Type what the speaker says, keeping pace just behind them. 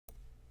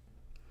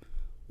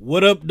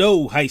What up,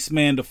 though? Heist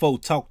man, the foe.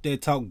 Talk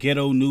that talk,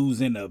 ghetto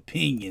news and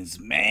opinions.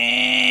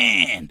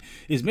 Man,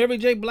 is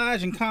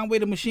MaryJBlige and Conway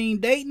the Machine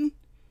dating?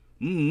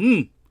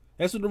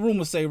 That's what the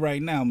rumors say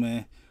right now,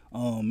 man.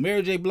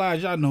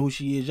 MaryJBlige, y'all know who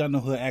she is. Y'all know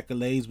her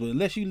accolades. But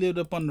unless you lived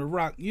up under the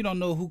rock, you don't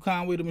know who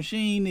Conway the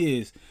Machine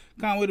is.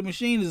 Conway the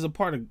Machine is a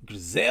part of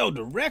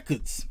Griselda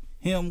Records.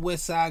 Him,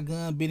 Westside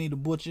Gun, Benny the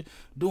Butcher,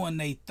 doing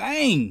their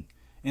thing.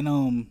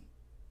 And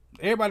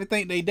everybody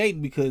think they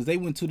dating because they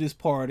went to this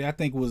party. I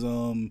think it was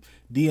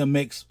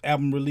DMX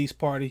album release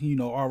party, you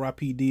know,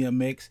 R.I.P.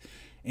 DMX.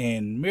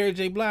 And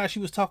MaryJBlige, she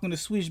was talking to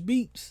Switch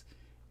Beats,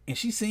 and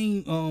she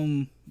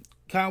seen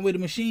Conway the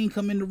Machine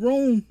come in the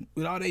room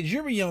with all that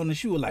jewelry on, and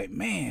she was like,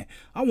 man,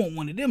 I want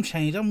one of them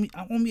chains. I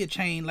want me a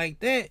chain like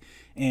that.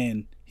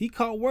 And he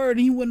caught word,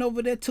 and he went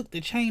over there, took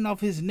the chain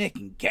off his neck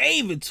and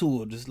gave it to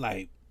her, just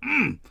like,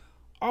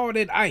 all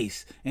that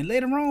ice. And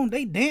later on,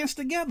 they danced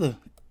together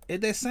at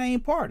that same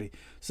party.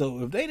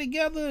 So if they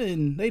together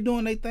and they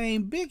doing their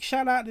thing, big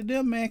shout out to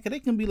them, man, because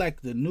they can be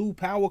like the new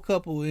power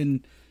couple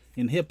in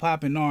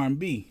hip-hop and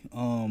R&B.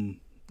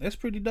 That's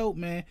pretty dope,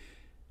 man.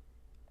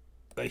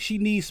 Like, she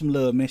needs some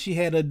love, man. She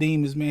had her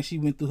demons, man. She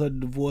went through her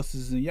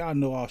divorces, and y'all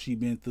know all she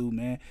been through,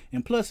 man.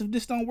 And plus, if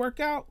this don't work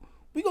out,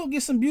 we gonna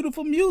get some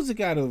beautiful music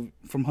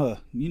from her.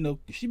 You know,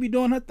 she be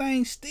doing her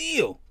thing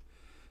still.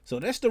 So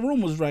that's the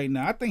rumors right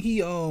now. I think he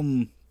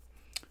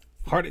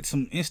hearted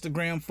some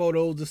Instagram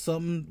photos or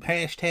something,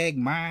 hashtag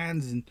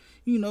minds, and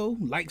you know,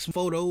 like some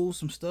photos,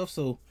 some stuff.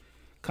 So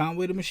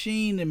Conway the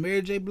Machine and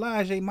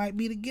MaryJBlige, they might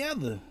be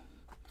together.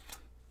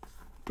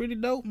 Pretty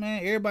dope,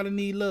 man. Everybody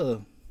need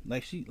love.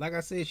 Like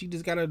I said, she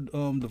just got a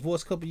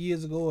divorce a couple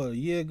years ago or a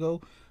year ago.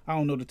 I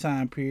don't know the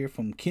time period,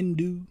 from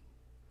Kendu.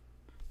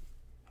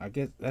 I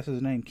guess that's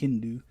his name,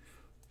 Kendu.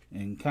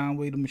 And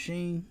Conway the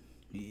Machine,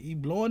 he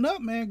blowing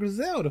up, man.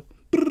 Griselda.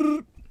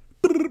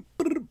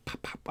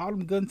 All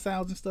them gun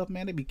sounds and stuff,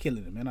 man, they be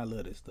killing it, man. I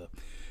love this stuff.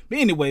 But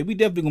anyway, we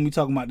definitely gonna be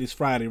talking about this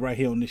Friday right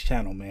here on this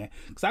channel, man,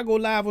 because I go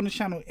live on the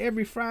channel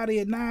every Friday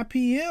at 9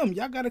 p.m.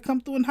 Y'all gotta come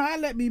through and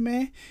holler at me,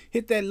 man.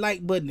 Hit that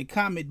like button, the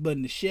comment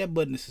button, the share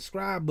button, the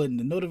subscribe button,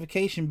 the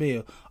notification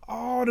bell,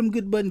 all them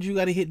good buttons you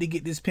gotta hit to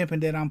get this pimping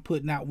that I'm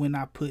putting out when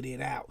I put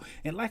it out.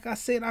 And like I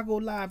said, I go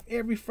live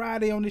every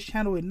Friday on this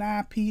channel at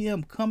 9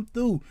 p.m. Come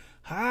through,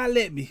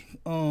 holler at me.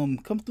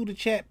 Come through the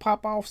chat,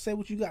 pop off, say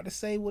what you got to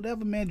say,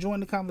 whatever, man. Join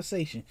the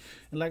conversation.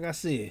 And like I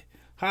said,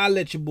 holler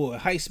at your boy,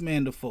 Heist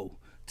Man the Foe.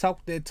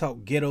 Talk that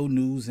talk, ghetto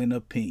news and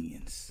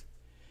opinions.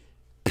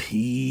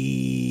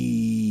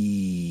 Peace.